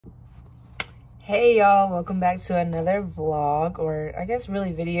Hey y'all, welcome back to another vlog, or I guess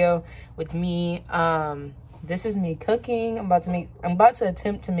really video with me. This is me cooking. I'm about to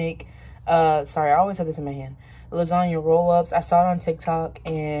attempt to make sorry, I always have this in my hand, lasagna roll-ups. I saw it on TikTok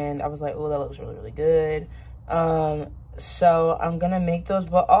and I was like, oh, that looks really good. So I'm gonna make those,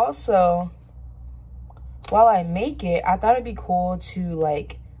 but also while I make it, I thought it'd be cool to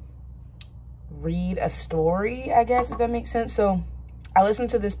like read a story, I guess, if that makes sense. So I listened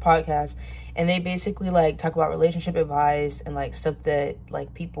to this podcast and they basically like talk about relationship advice and like stuff that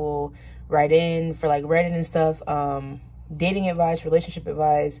like people write in for like Reddit and stuff, dating advice, relationship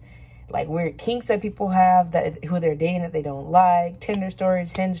advice, like weird kinks that people have, that who they're dating that they don't like, Tinder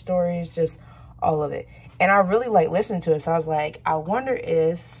stories, Hinge stories, just all of it. And I really like listening to it. So I was like, I wonder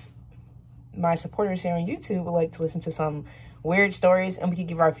if my supporters here on YouTube would like to listen to some weird stories and we could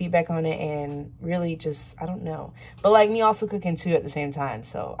give our feedback on it and really just, I don't know. But like me also cooking too at the same time.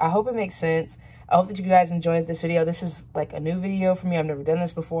 So I hope it makes sense. I hope that you guys enjoyed this video. This is like a new video for me. I've never done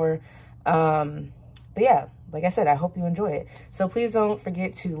this before. But yeah, like I said, I hope you enjoy it. So please don't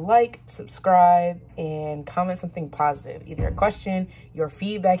forget to like, subscribe, and comment something positive. Either a question, your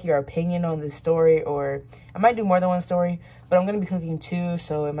feedback, your opinion on this story, or I might do more than one story, but I'm going to be cooking too,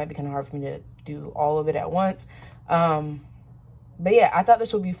 so it might be kind of hard for me to do all of it at once. But yeah, I thought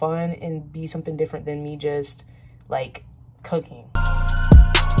this would be fun and be something different than me just like cooking.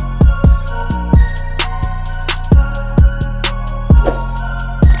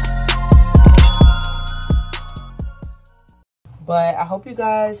 But I hope you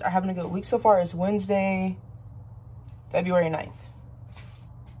guys are having a good week so far. It's Wednesday, February 9th.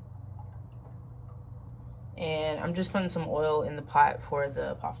 And I'm just putting some oil in the pot for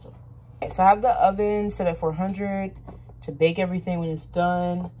the pasta. Okay, so I have the oven set at 400 to bake everything when it's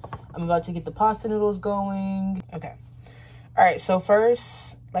done. I'm about to get the pasta noodles going. Okay. All right, so first,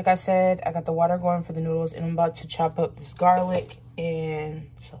 like I said, I got the water going for the noodles and I'm about to chop up this garlic.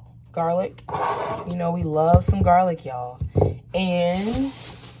 And so garlic, you know, we love some garlic, y'all. And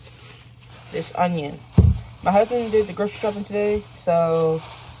this onion. My husband did the grocery shopping today, so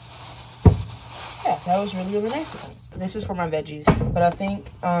yeah, that was really nice of him. This is for my veggies, but I think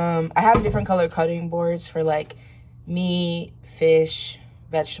I have different color cutting boards for like meat, fish,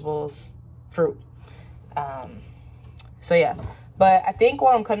 vegetables, fruit. So yeah, but I think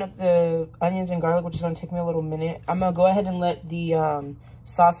while I'm cutting up the onions and garlic, which is gonna take me a little minute, I'm gonna go ahead and let the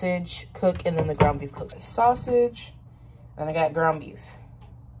sausage cook and then the ground beef cook. Sausage, and I got ground beef.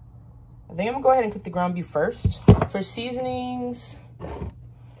 I think I'm gonna go ahead and cook the ground beef first. For seasonings,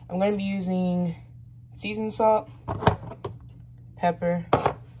 I'm gonna be using seasoned salt, pepper,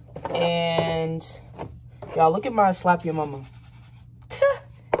 and y'all look at my slap your mama.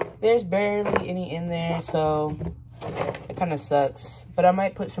 There's barely any in there, so it kind of sucks. But I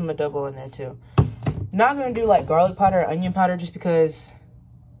might put some adobo in there too. Not gonna do like garlic powder or onion powder just because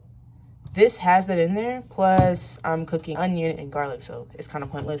this has it in there. Plus I'm cooking onion and garlic, so it's kind of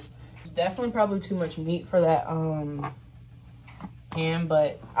pointless. It's definitely probably too much meat for that pan,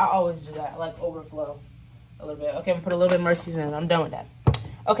 but I always do that. I like overflow a little bit. Okay, I'm gonna put a little bit more seasoning in. I'm done with that.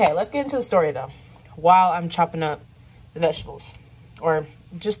 Okay, let's get into the story though, while I'm chopping up the vegetables, or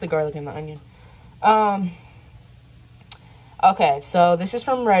just the garlic and the onion. Okay, so this is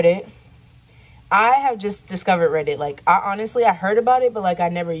from Reddit. I have just discovered Reddit. Like, I heard about it, but like I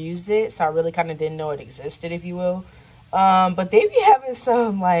never used it, so I really kind of didn't know it existed, if you will. But they be having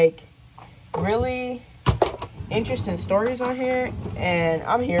some like really interesting stories on here, and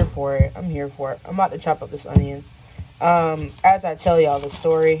I'm here for it. I'm about to chop up this onion as I tell y'all the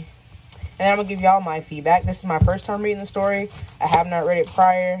story, and then I'm gonna give y'all my feedback. This is my first time reading the story. I have not read it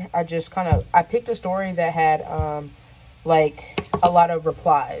prior. I picked a story that had like a lot of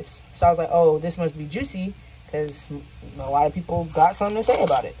replies, so I was like, oh, this must be juicy because a lot of people got something to say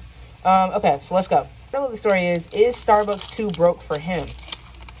about it. Okay, so let's go. The middle of the story is Starbucks too broke for him?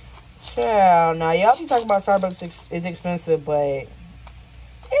 Child, now y'all be talking about Starbucks is expensive, but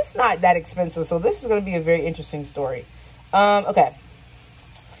it's not that expensive. So this is going to be a very interesting story. Okay.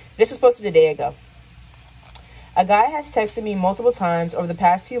 This was posted a day ago. A guy has texted me multiple times over the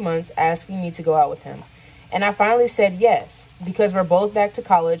past few months asking me to go out with him. And I finally said yes, because we're both back to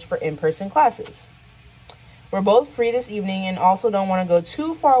college for in-person classes. We're both free this evening and also don't want to go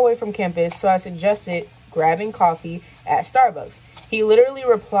too far away from campus, so I suggested grabbing coffee at Starbucks. He literally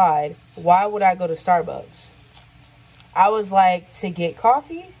replied, "Why would I go to Starbucks?" I was like, "To get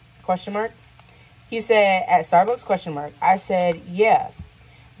coffee? Question mark. He said, "At Starbucks? Question mark." I said, "Yeah."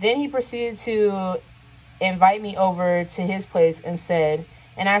 Then he proceeded to invite me over to his place and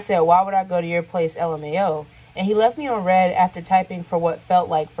I said, "Why would I go to your place, LMAO?" And he left me on red after typing for what felt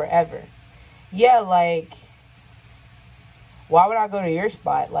like forever. yeah, like, why would I go to your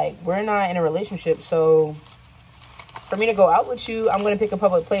spot? Like, we're not in a relationship, so for me to go out with you, I'm going to pick a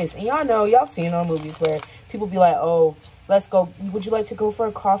public place. And y'all know, y'all seen on movies where people be like, oh, let's go. Would you like to go for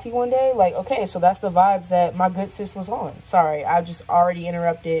a coffee one day? Like, okay, so that's the vibes that my good sis was on. Sorry, I just already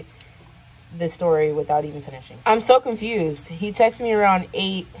interrupted the story without even finishing. I'm so confused. He texted me around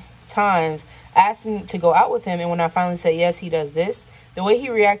 8 times asking to go out with him. And when I finally said yes, he does this. The way he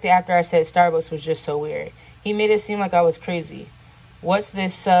reacted after I said Starbucks was just so weird. He made it seem like I was crazy. What's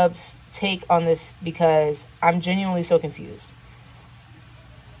this sub's take on this? Because I'm genuinely so confused.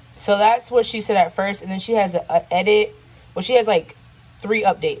 So that's what she said at first. And then she has an edit. Well, she has like 3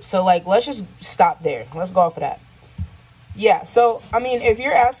 updates. So like, let's just stop there. Let's go off of that. Yeah, so, I mean, if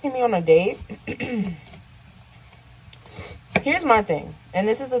you're asking me on a date, here's my thing. And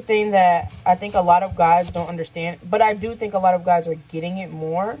this is the thing that I think a lot of guys don't understand. But I do think a lot of guys are getting it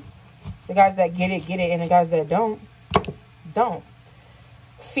more. The guys that get it, and the guys that don't.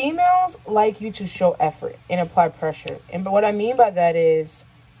 Females like you to show effort and apply pressure. And but what I mean by that is,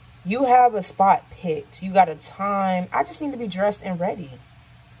 you have a spot picked. You got a time. I just need to be dressed and ready.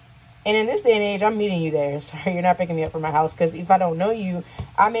 And in this day and age, I'm meeting you there. Sorry, you're not picking me up from my house. Because if I don't know you,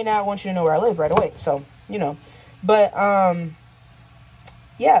 I may not want you to know where I live right away. So, you know. But,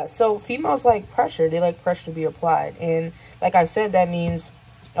 yeah. So, females like pressure. They like pressure to be applied. And like I said, that means...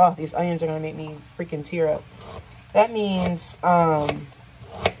 Oh, these onions are going to make me freaking tear up. That means,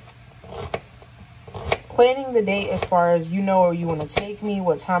 planning the date as far as you know where you want to take me,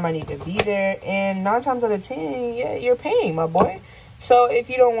 what time I need to be there. And 9 times out of 10, yeah, you're paying, my boy. So if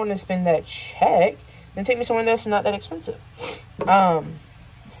you don't want to spend that check, then take me somewhere that's not that expensive.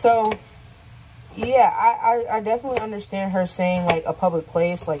 So yeah, I definitely understand her saying like a public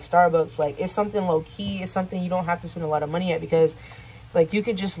place like Starbucks. Like, it's something low key. It's something you don't have to spend a lot of money at, because like you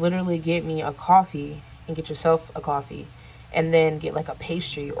could just literally get me a coffee and get yourself a coffee and then get like a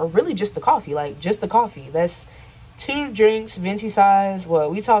pastry, or really just the coffee, like just the coffee. That's 2 drinks, venti size.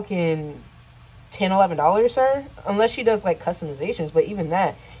 What, we talking $10-11, sir? Unless she does like customizations, but even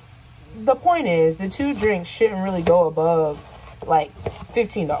that, the point is the 2 drinks shouldn't really go above like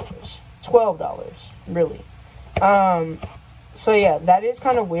 $15, $12, really. So yeah, that is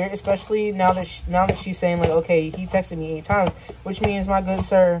kind of weird, especially now that she's saying like, okay, he texted me 8 times, which means, my good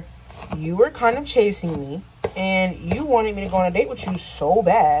sir, you were kind of chasing me and you wanted me to go on a date with you so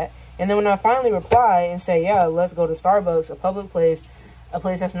bad. And then when I finally reply and say, yeah, let's go to Starbucks, a public place, a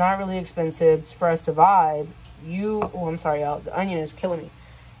place that's not really expensive for us to vibe, oh, I'm sorry, y'all, the onion is killing me.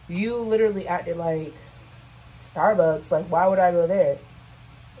 You literally acted like Starbucks. Like, why would I go there?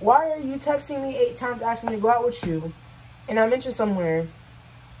 Why are you texting me 8 times asking me to go out with you? And I mentioned somewhere,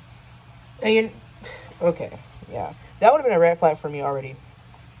 and okay, yeah, that would have been a red flag for me already.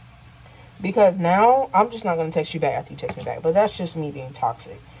 Because now, I'm just not going to text you back after you text me back. But that's just me being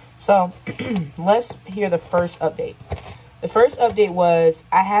toxic. So, let's hear the first update. The first update was,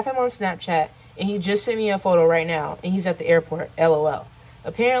 I have him on Snapchat, and he just sent me a photo right now, and he's at the airport, LOL.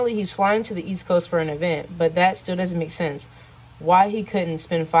 Apparently, he's flying to the East Coast for an event, but that still doesn't make sense. Why he couldn't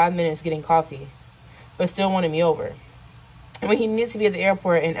spend 5 minutes getting coffee, but still wanted me over. And when he needs to be at the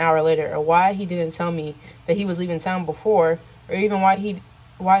airport an hour later, or why he didn't tell me that he was leaving town before, or even why he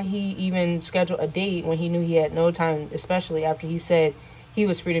even scheduled a date when he knew he had no time, especially after he said he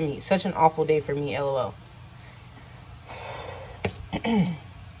was free to meet. Such an awful day for me, LOL.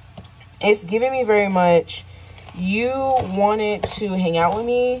 It's giving me very much, you wanted to hang out with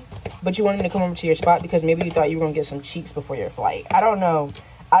me, but you wanted me to come over to your spot because maybe you thought you were going to get some cheeks before your flight. I don't know.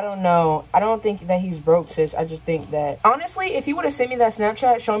 I don't think that he's broke, sis. I just think that, honestly, if he would have sent me that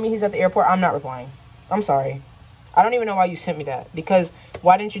Snapchat showing me he's at the airport, I'm not replying. I'm sorry. I don't even know why you sent me that. Because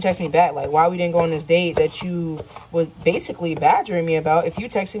why didn't you text me back? Like, why we didn't go on this date that you was basically badgering me about if you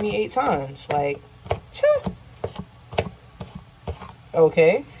texted me 8 times? Like, phew.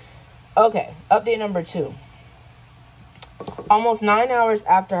 Okay. Okay. Update number 2. Almost 9 hours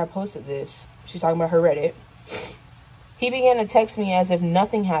after I posted this, she's talking about her Reddit, he began to text me as if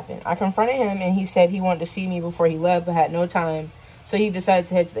nothing happened. I confronted him and he said he wanted to see me before he left but had no time. So he decided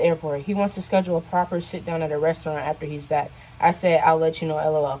to head to the airport. He wants to schedule a proper sit down at a restaurant after he's back. I said, I'll let you know,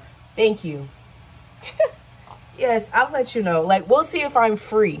 LOL. Thank you. Yes, I'll let you know. Like, we'll see if I'm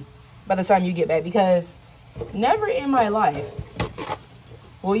free by the time you get back. Because never in my life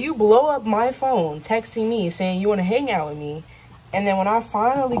will you blow up my phone texting me saying you want to hang out with me. And then when I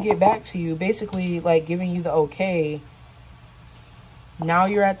finally get back to you, basically like giving you the okay, now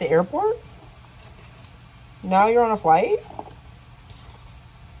you're at the airport? Now you're on a flight?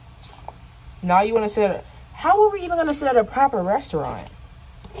 Now you want to sit at how are we even going to sit at a proper restaurant?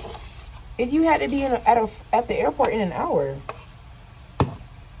 if you had to be at the airport in an hour?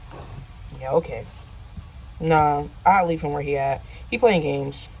 Yeah, okay. Nah, I'll leave him where he at. He playing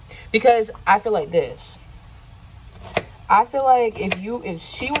games. Because I feel like this. I feel like if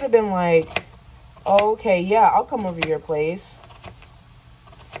she would have been like, oh, okay, yeah, I'll come over to your place.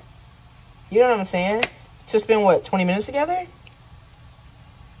 You know what I'm saying? To spend, what, 20 minutes together?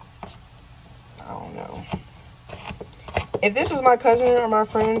 I don't know. If this was my cousin or my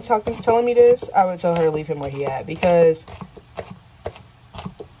friend telling me this, I would tell her to leave him where he at. Because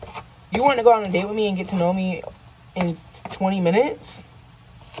you want to go on a date with me and get to know me in 20 minutes?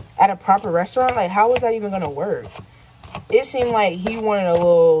 At a proper restaurant? Like, how was that even going to work? It seemed like he wanted a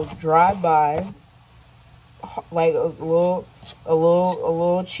little drive-by. Like, a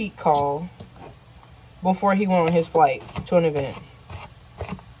little cheat call before he went on his flight to an event.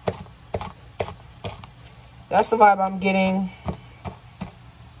 That's the vibe I'm getting.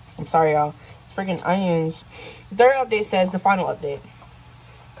 I'm sorry, y'all. Freaking onions. Third update says, the final update.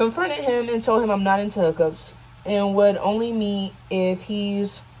 Confronted him and told him I'm not into hookups and would only meet if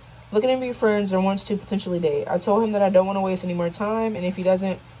he's looking to be friends or wants to potentially date. I told him that I don't want to waste any more time, and if he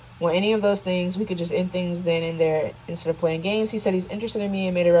doesn't want any of those things, we could just end things then and there instead of playing games. He said he's interested in me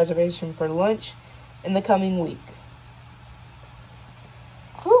and made a reservation for lunch in the coming week.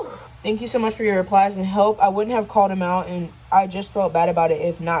 Whew. Thank you so much for your replies and help. I wouldn't have called him out, and I just felt bad about it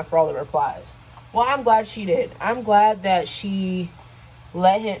if not for all the replies. Well, I'm glad she did. I'm glad that she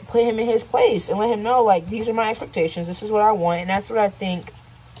let him put him in his place and let him know, like, these are my expectations. This is what I want, and that's what I think.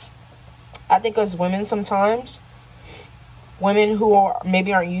 I think as women sometimes, women who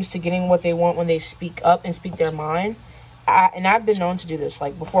maybe aren't used to getting what they want when they speak up and speak their mind, and I've been known to do this,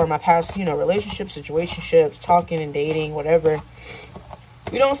 like, before in my past, you know, relationships, situationships, talking and dating, whatever.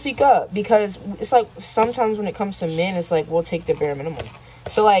 We don't speak up because it's like sometimes when it comes to men, it's like we'll take the bare minimum.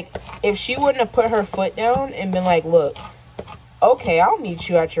 So, like, if she wouldn't have put her foot down and been like, look, okay, I'll meet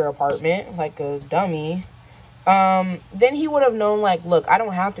you at your apartment, like a dummy, then he would have known, like, look, I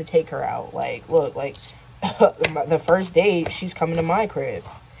don't have to take her out. Like, look, like, the first date, she's coming to my crib.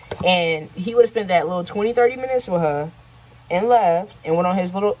 And he would have spent that little 20-30 minutes with her and left and went on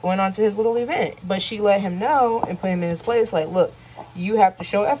to his little event. But she let him know and put him in his place, like, look, you have to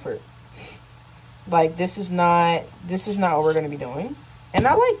show effort. Like, this is not what we're going to be doing. And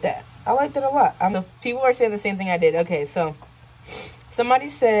I like that. I like that a lot. People are saying the same thing I did. Okay, so somebody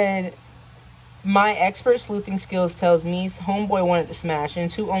said, my expert sleuthing skills tells me homeboy wanted to smash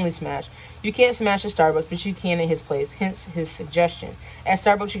and to only smash. You can't smash at Starbucks, but you can at his place, hence his suggestion. At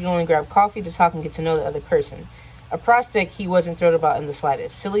Starbucks, you can only grab coffee to talk and get to know the other person. A prospect he wasn't thrilled about in the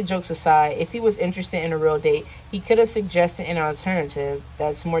slightest. Silly jokes aside, if he was interested in a real date, he could have suggested an alternative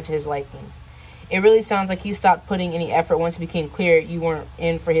that's more to his liking. It really sounds like he stopped putting any effort once it became clear you weren't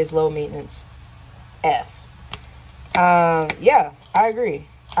in for his low maintenance F. Yeah, I agree.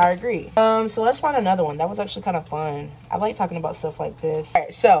 So let's find another one. That was actually kind of fun. I like talking about stuff like this.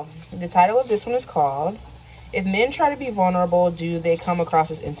 Alright, so the title of this one is called, If Men Try to Be Vulnerable, Do They Come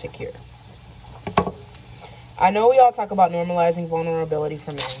Across as Insecure? I know we all talk about normalizing vulnerability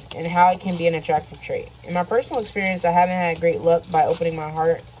for men and how it can be an attractive trait. In my personal experience, I haven't had great luck by opening my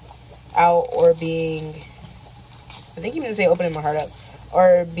heart out or being, I think you meant to say opening my heart up,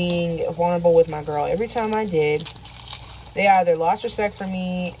 or being vulnerable with my girl. Every time I did, they either lost respect for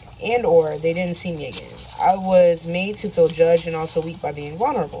me and or they didn't see me again. I was made to feel judged and also weak by being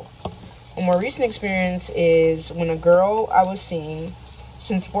vulnerable. A more recent experience is when a girl I was seeing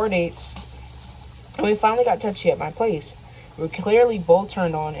since 4 dates, and we finally got touchy at my place. We were clearly both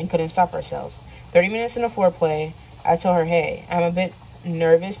turned on and couldn't stop ourselves. 30 minutes into foreplay, I told her, hey, I'm a bit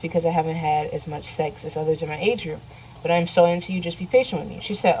nervous because I haven't had as much sex as others in my age group, but I'm so into you, just be patient with me.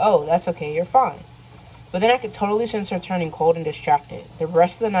 She said, oh, that's okay, you're fine. But then I could totally sense her turning cold and distracted. The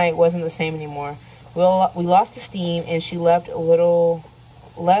rest of the night wasn't the same anymore. We lost the steam, and she left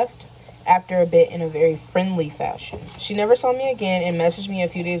after a bit in a very friendly fashion. She never saw me again and messaged me a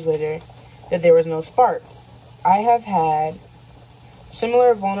few days later that there was no spark. I have had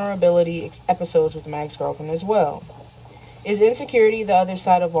similar vulnerability episodes with my ex-girlfriend as well. Is insecurity the other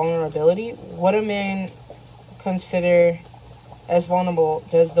side of vulnerability? What a man consider as vulnerable,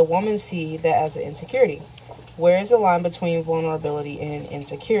 does the woman see that as an insecurity? Where is the line between vulnerability and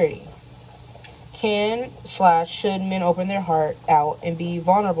insecurity? Can/should men open their heart out and be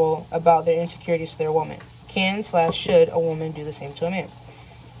vulnerable about their insecurities to their woman? Can/should a woman do the same to a man?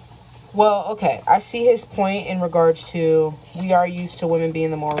 Well, okay, I see his point in regards to we are used to women being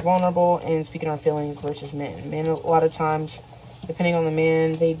the more vulnerable and speaking our feelings versus men. Men, a lot of times, depending on the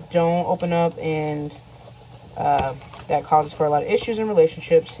man, they don't open up and that causes for a lot of issues in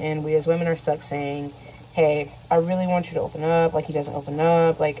relationships, and we as women are stuck saying, hey, I really want you to open up. Like, he doesn't open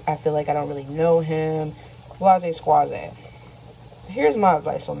up. Like, I feel like I don't really know him. Blase squaze. Here's my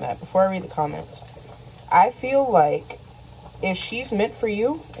advice on that before I read the comments. I feel like if she's meant for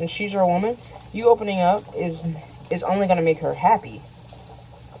you and she's your woman, you opening up is only going to make her happy.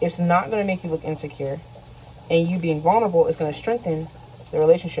 It's not going to make you look insecure. And you being vulnerable is going to strengthen the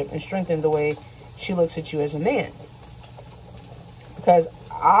relationship and strengthen the way she looks at you as a man. Because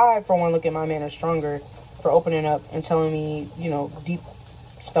I, for one, look at my man as stronger for opening up and telling me, you know, deep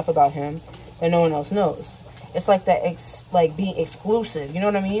stuff about him that no one else knows. It's like that, like being exclusive. You know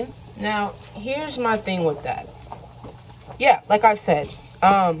what I mean? Now, here's my thing with that. Yeah, like I said,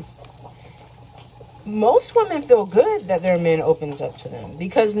 most women feel good that their man opens up to them,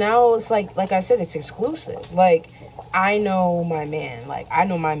 because now it's like I said, it's exclusive. Like, I know my man. Like, I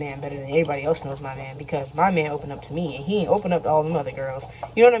know my man better than anybody else knows my man, because my man opened up to me and he ain't opened up to all them other girls.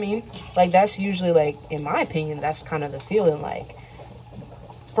 You know what I mean? Like, that's usually, like, in my opinion, that's kind of the feeling. Like,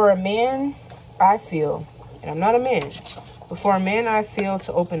 for a man, I feel, and I'm not a man, but for a man, I feel,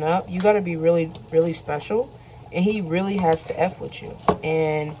 to open up, you got to be really, really special, and he really has to F with you.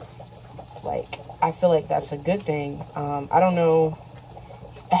 And, like, I feel like that's a good thing. I don't know.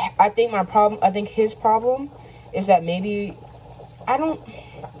 I think his problem is that maybe, I don't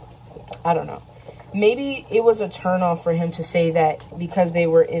know. Maybe it was a turnoff for him to say that because they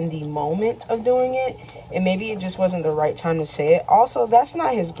were in the moment of doing it, and maybe it just wasn't the right time to say it. Also, that's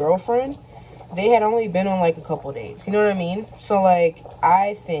not his girlfriend. They had only been on, like, a couple dates. You know what I mean? So, like,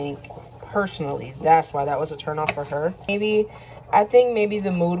 I think, personally, that's why that was a turnoff for her. I think maybe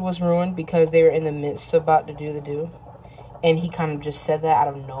the mood was ruined because they were in the midst of about to do the do. And he kind of just said that out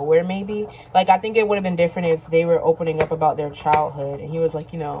of nowhere, maybe. Like, I think it would have been different if they were opening up about their childhood. And he was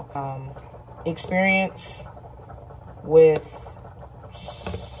like, you know, experience with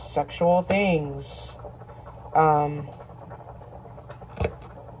sexual things.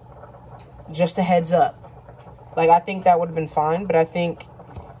 Just a heads up. Like, I think that would have been fine. But I think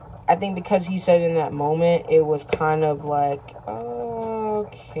because he said in that moment, it was kind of like,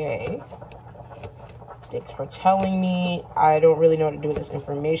 okay, thanks for telling me. I don't really know what to do with this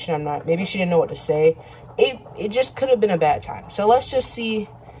information. Maybe she didn't know what to say. It just could have been a bad time. So let's just see.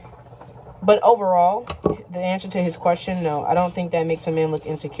 But overall, the answer to his question, no, I don't think that makes a man look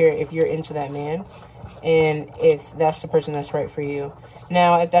insecure if you're into that man. And if that's the person that's right for you.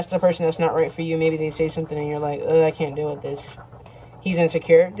 Now, if that's the person that's not right for you, maybe they say something and you're like, I can't deal with this. He's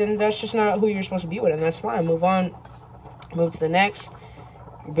insecure, then that's just not who you're supposed to be with, and that's fine. Move on. Move to the next.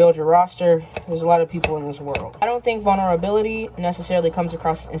 Build your roster. There's a lot of people in this world. I don't think vulnerability necessarily comes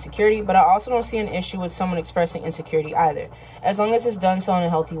across as insecurity, but I also don't see an issue with someone expressing insecurity either, as long as it's done so in a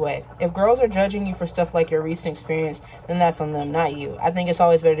healthy way. If girls are judging you for stuff like your recent experience, then that's on them, not you. I think it's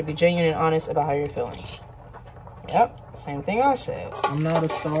always better to be genuine and honest about how you're feeling. Yep, same thing I said. I'm not a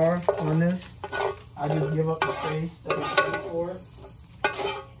star on this. I just give up the space that it's paid for.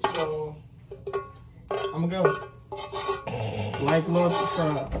 So, I'm gonna go. Like, love,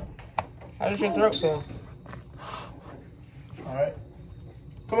 subscribe. How does your throat feel? Alright.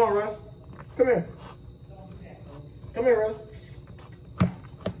 Come on, Russ. Come here. Come here, Russ.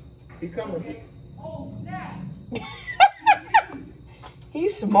 He coming. Oh, snap.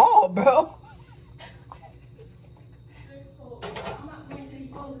 He's small, bro.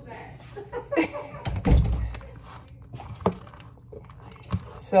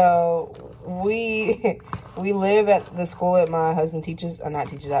 So we live at the school that my husband coaches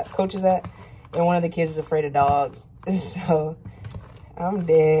at, and one of the kids is afraid of dogs. So I'm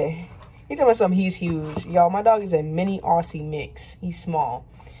dead. He's talking about something. He's huge, y'all. My dog is a mini Aussie mix. He's small.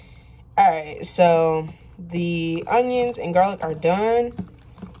 All right, so the onions and garlic are done.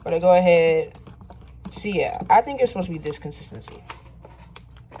 But I go ahead. See, yeah, I think it's supposed to be this consistency.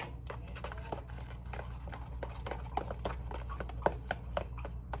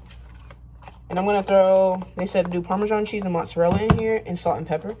 And I'm going to throw, they said to do Parmesan cheese and mozzarella in here and salt and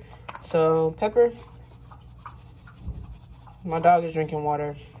pepper. So, pepper. My dog is drinking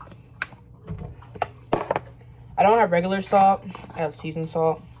water. I don't have regular salt. I have seasoned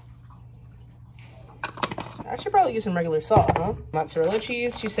salt. I should probably use some regular salt, huh? Mozzarella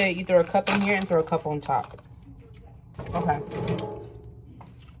cheese. She said you throw a cup in here and throw a cup on top. Okay.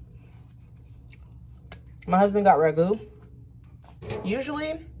 My husband got ragu.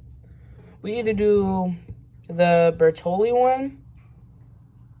 Usually, we either do the Bertolli one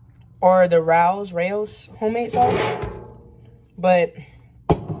or the Rao's homemade sauce. But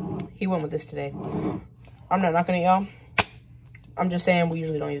he went with this today. I'm not knocking it, y'all. I'm just saying we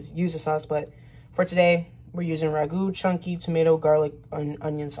usually don't use the sauce, but for today, We're using ragu, chunky, tomato, garlic,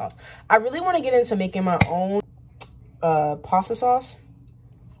 onion sauce. I really want to get into making my own pasta sauce.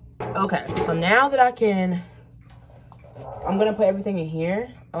 Okay, so now that I'm gonna put everything in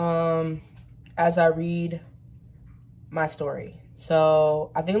here as I read my story.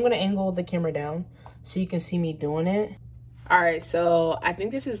 So I think I'm gonna angle the camera down so you can see me doing it. All right, so I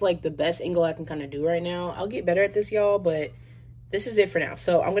think this is like the best angle I can kind of do right now. I'll get better at this, y'all, but this is it for now.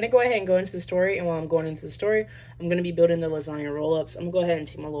 So I'm gonna go ahead and go into the story, and while I'm going into the story, I'm gonna be building the lasagna roll-ups. I'm gonna go ahead and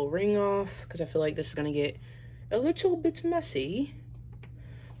take my little ring off because I feel like this is gonna get a little bit messy.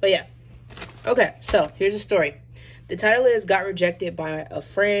 But yeah, okay, so here's the story. The title is Got Rejected by a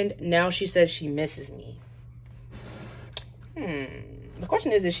Friend. Now she says she misses me. The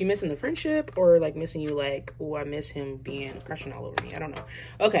question is she missing the friendship or like missing you like, oh, I miss him being crushing all over me? I don't know.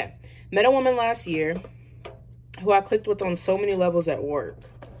 Okay, met a woman last year who I clicked with on so many levels at work.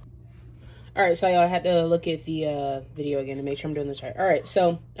 All right, so y'all, I had to look at the video again to make sure I'm doing this right. All right,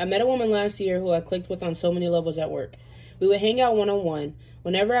 so I met a woman last year who I clicked with on so many levels at work. We would hang out one-on-one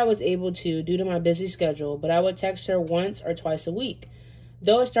whenever I was able to due to my busy schedule, but I would text her once or twice a week.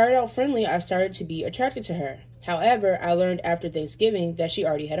 Though it started out friendly, I started to be attracted to her. However, I learned after Thanksgiving that she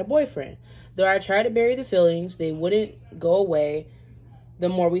already had a boyfriend. Though I tried to bury the feelings, they wouldn't go away the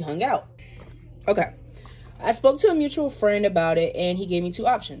more we hung out. Okay. I spoke to a mutual friend about it, and he gave me two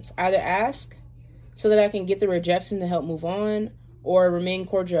options. Either ask so that I can get the rejection to help move on, or remain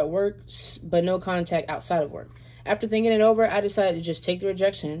cordial at work, but no contact outside of work. After thinking it over, I decided to just take the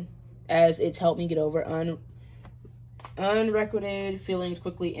rejection, as it's helped me get over unrequited feelings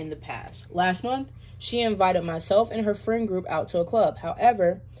quickly in the past. Last month, she invited myself and her friend group out to a club.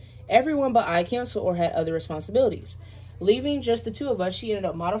 However, everyone but I canceled or had other responsibilities. Leaving just the two of us, she ended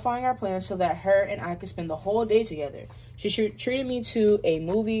up modifying our plans so that her and I could spend the whole day together. She treated me to a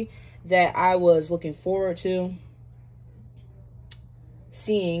movie that I was looking forward to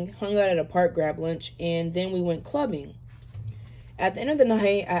seeing, hung out at a park, grabbed lunch, and then we went clubbing. At the end of the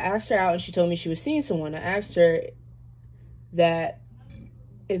night, I asked her out and she told me she was seeing someone. I asked her that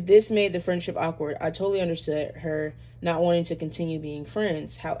if this made the friendship awkward. I totally understood her not wanting to continue being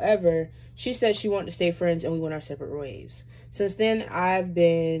friends. However, she said she wanted to stay friends and we went our separate ways. Since then, I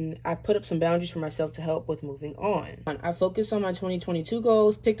put up some boundaries for myself to help with moving on. I focused on my 2022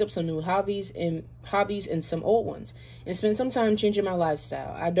 goals, picked up some new hobbies and some old ones, and spent some time changing my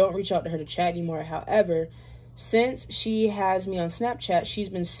lifestyle. I don't reach out to her to chat anymore. However, since she has me on Snapchat, she's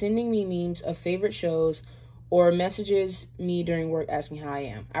been sending me memes of favorite shows or messages me during work asking how I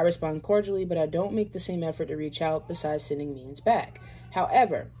am. I respond cordially, but I don't make the same effort to reach out besides sending memes back.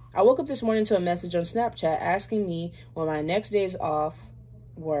 However, I woke up this morning to a message on Snapchat asking me when my next days off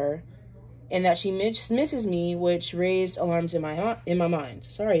were, and that she misses me, which raised alarms in my mind.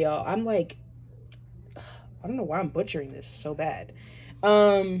 Sorry, y'all. I'm like, I don't know why I'm butchering this so bad. Where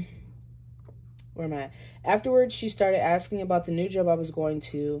am I? Afterwards, she started asking about the new job I was going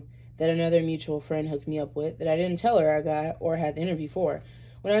to that another mutual friend hooked me up with that I didn't tell her I got or had the interview for.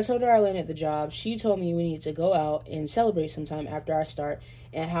 When I told her I landed the job, she told me we need to go out and celebrate sometime after I start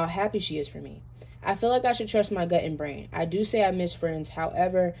and how happy she is for me. I feel like I should trust my gut and brain. I do say I miss friends.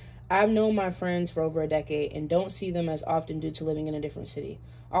 However, I've known my friends for over a decade and don't see them as often due to living in a different city.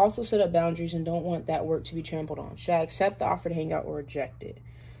 I also set up boundaries and don't want that work to be trampled on. Should I accept the offer to hang out or reject it?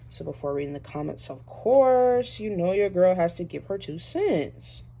 So before reading the comments, of course, you know your girl has to give her 2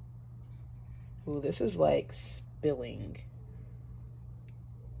 cents. Ooh, this is like spilling.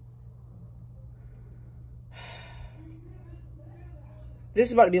 This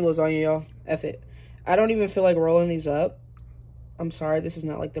is about to be lasagna, y'all. F it. I don't even feel like rolling these up. I'm sorry, this is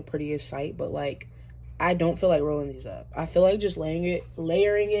not like the prettiest sight, but like, I don't feel like rolling these up. I feel like just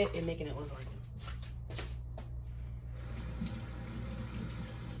layering it and making it lasagna.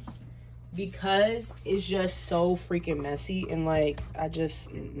 Because it's just so freaking messy and like, I'm gonna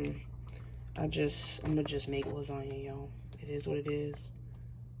just make lasagna, y'all. It is what it is.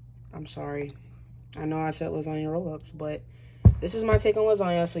 I'm sorry. I know I said lasagna roll-ups, but this is my take on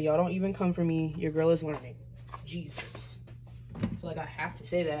lasagna, so y'all don't even come for me. Your girl is learning. Jesus. I feel like I have to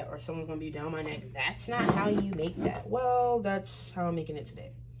say that or someone's gonna be down my neck. That's not how you make that. Well, that's how I'm making it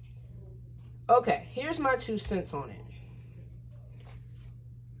today. Okay, here's my 2 cents on it.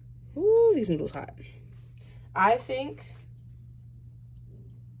 Ooh, these noodles hot. I think,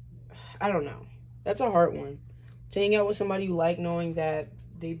 I don't know. That's a hard one. To hang out with somebody you like knowing that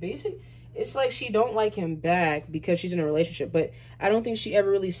they it's like she don't like him back because she's in a relationship. But I don't think she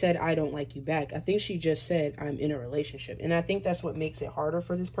ever really said, I don't like you back. I think she just said, I'm in a relationship. And I think that's what makes it harder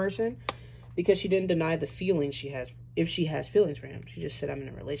for this person because she didn't deny the feelings she has, if she has feelings for him. She just said, I'm in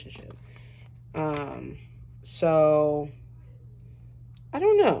a relationship. So, I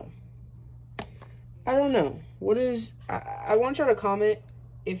don't know. What is... I want y'all to comment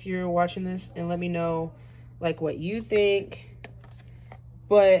if you're watching this and let me know, like, what you think.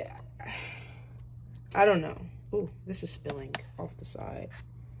 But, I don't know. Ooh, this is spilling off the side.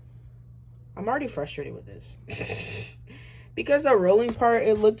 I'm already frustrated with this. Because the rolling part,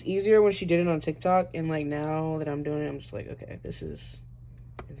 it looked easier when she did it on TikTok. And, like, now that I'm doing it, I'm just like, okay, this is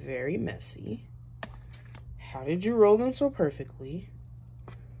very messy. How did you roll them so perfectly?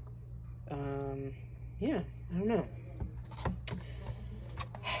 Yeah, I don't know.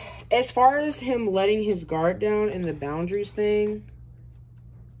 As far as him letting his guard down and the boundaries thing,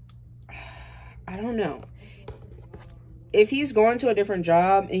 I don't know. If he's going to a different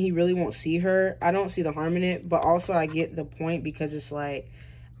job and he really won't see her, I don't see the harm in it. But also I get the point, because it's like,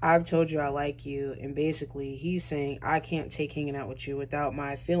 I've told you I like you. And basically he's saying I can't take hanging out with you without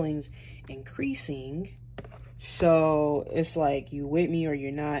my feelings increasing. So it's like, you with me or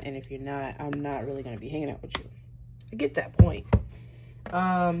you're not. And if you're not, I'm not really going to be hanging out with you. I get that point.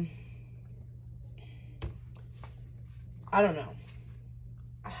 I don't know.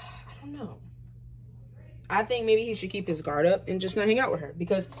 I think maybe he should keep his guard up and just not hang out with her.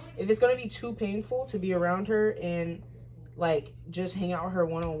 Because if it's going to be too painful to be around her and, like, just hang out with her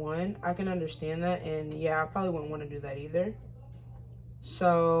one-on-one, I can understand that. And, yeah, I probably wouldn't want to do that either.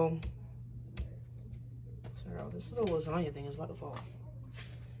 So, sorry, this little lasagna thing is about to fall.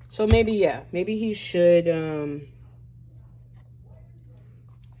 So, maybe, yeah. Maybe he should,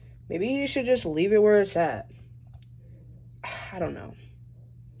 maybe he should just leave it where it's at. I don't know.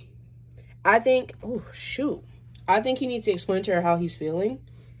 I think, oh, shoot. I think he needs to explain to her how he's feeling.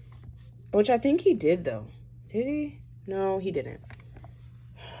 Which I think he did, though. Did he? No, he didn't.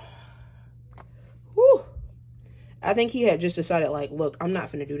 Whew. I think he had just decided, like, look, I'm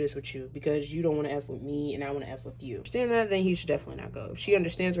not finna do this with you because you don't want to F with me and I want to F with you. Understand that? Then he should definitely not go. If she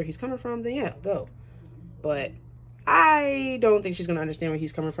understands where he's coming from, then yeah, go. But I don't think she's going to understand where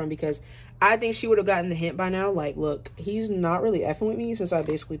he's coming from, because I think she would have gotten the hint by now. Like, look, he's not really effing with me since I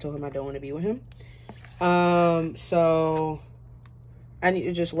basically told him I don't want to be with him. So I need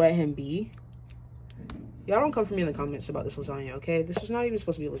to just let him be. Y'all don't come for me in the comments about this lasagna, okay? This was not even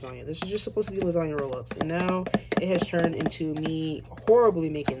supposed to be lasagna. This was just supposed to be lasagna roll-ups. And now it has turned into me horribly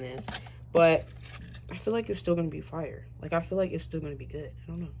making this. But I feel like it's still going to be fire. Like, I feel like it's still going to be good. I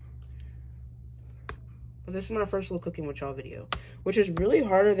don't know. But this is my first little cooking with y'all video, which is really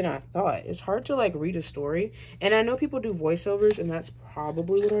harder than I thought. It's hard to, like, read a story. And I know people do voiceovers, and that's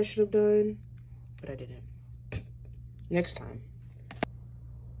probably what I should have done. But I didn't. Next time.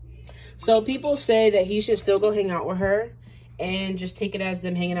 So people say that he should still go hang out with her and just take it as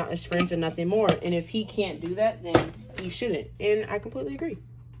them hanging out as friends and nothing more. And if he can't do that, then he shouldn't. And I completely agree.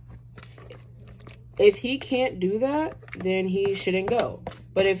 If he can't do that, then he shouldn't go.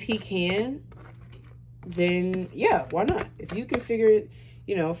 But if he can, then yeah, why not? If you can figure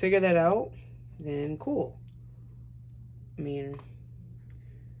that out, then cool. I mean,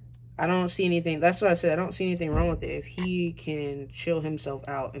 I don't see anything. That's what I said. I don't see anything wrong with it. If he can chill himself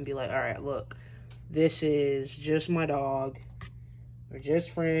out and be like, all right, look, this is just my dog. We're just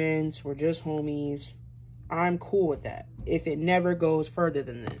friends. We're just homies. I'm cool with that. If it never goes further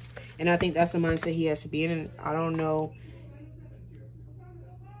than this. And I think that's the mindset he has to be in. And I don't know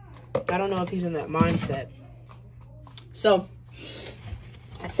if he's in that mindset. So,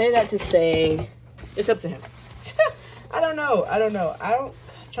 I say that to say, it's up to him. I don't know. I'm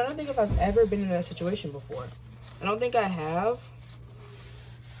trying to think if I've ever been in that situation before. I don't think I have.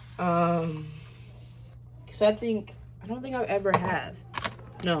 Because I don't think I've ever have.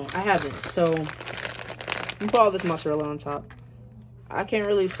 No, I haven't. So, let me put all this mozzarella on top. I can't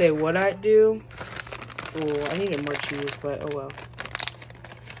really say what I'd do. Oh, I needed more cheese, but oh well.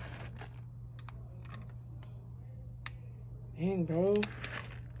 Dang, bro.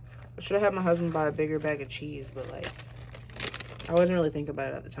 I should have had my husband buy a bigger bag of cheese, but like, I wasn't really thinking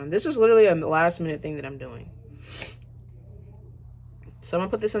about it at the time. This was literally a last minute thing that I'm doing. So I'm gonna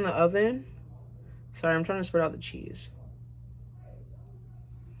put this in the oven. Sorry, I'm trying to spread out the cheese.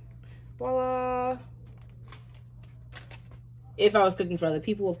 Voila. If I was cooking for other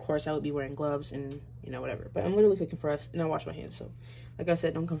people, of course, I would be wearing gloves and, you know, whatever. But I'm literally cooking for us, and I wash my hands. So, like I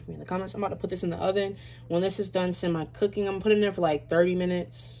said, don't come for me in the comments. I'm about to put this in the oven. When this is done semi-cooking, I'm putting it in there for like 30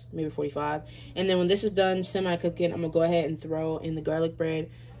 minutes, maybe 45. And then when this is done semi-cooking, I'm going to go ahead and throw in the garlic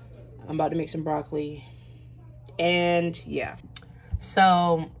bread. I'm about to make some broccoli. And, yeah.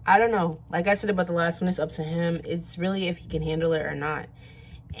 So, I don't know. Like I said about the last one, it's up to him. It's really if he can handle it or not.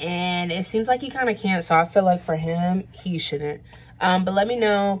 And it seems like he kind of can't, so I feel like for him, he shouldn't. But let me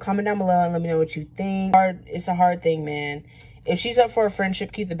know, comment down below and let me know what you think. It's a hard thing, man. If she's up for a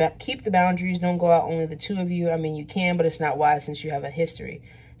friendship, keep the boundaries. Don't go out only the two of you. I mean, you can, but it's not wise since you have a history.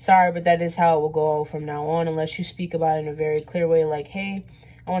 Sorry, but that is how it will go from now on, unless you speak about it in a very clear way, like, hey,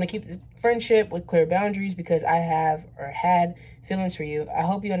 I want to keep the friendship with clear boundaries because I have or had feelings for you. I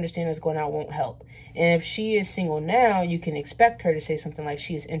hope you understand us going out won't help. And if she is single now, you can expect her to say something like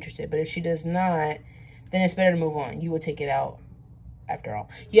she is interested. But if she does not, then it's better to move on. You will take it out after all.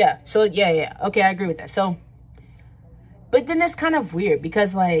 Yeah, so yeah. Okay, I agree with that. So, but then that's kind of weird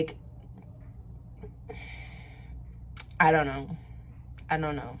because, like, I don't know.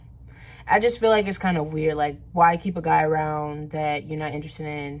 I just feel like it's kind of weird. Like, why keep a guy around that you're not interested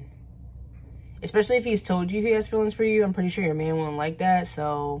in? Especially if he's told you he has feelings for you. I'm pretty sure your man won't like that.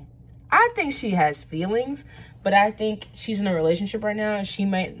 So, I think she has feelings. But I think she's in a relationship right now. And she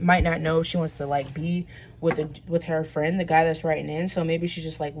might not know if she wants to, like, be with her friend, the guy that's writing in. So, maybe she's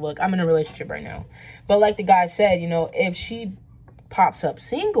just like, look, I'm in a relationship right now. But like the guy said, you know, if she pops up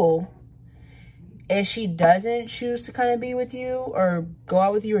single and she doesn't choose to kind of be with you or go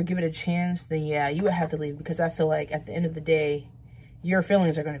out with you or give it a chance, then yeah, you would have to leave. Because I feel like at the end of the day, your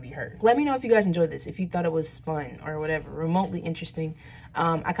feelings are going to be hurt. Let me know if you guys enjoyed this, if you thought it was fun or whatever, remotely interesting.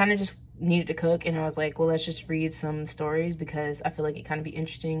 I kind of just needed to cook and I was like, well, let's just read some stories because I feel like it kind of be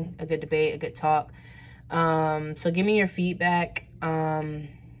interesting, a good debate, a good talk. So give me your feedback.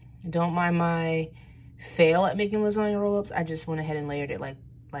 Don't mind my fail at making lasagna roll-ups. I just went ahead and layered it like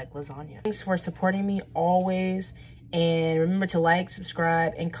lasagna. Thanks for supporting me always. And remember to like,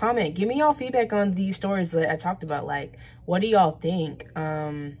 subscribe, and comment. Give me y'all feedback on these stories that I talked about. Like, what do y'all think?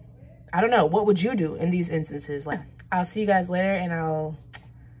 I don't know. What would you do in these instances? Like, I'll see you guys later, and I'll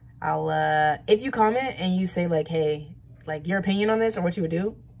if you comment and you say like, hey, like your opinion on this or what you would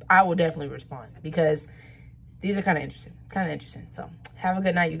do, I will definitely respond because these are kind of interesting. So have a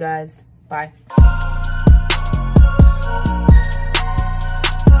good night, you guys. Bye.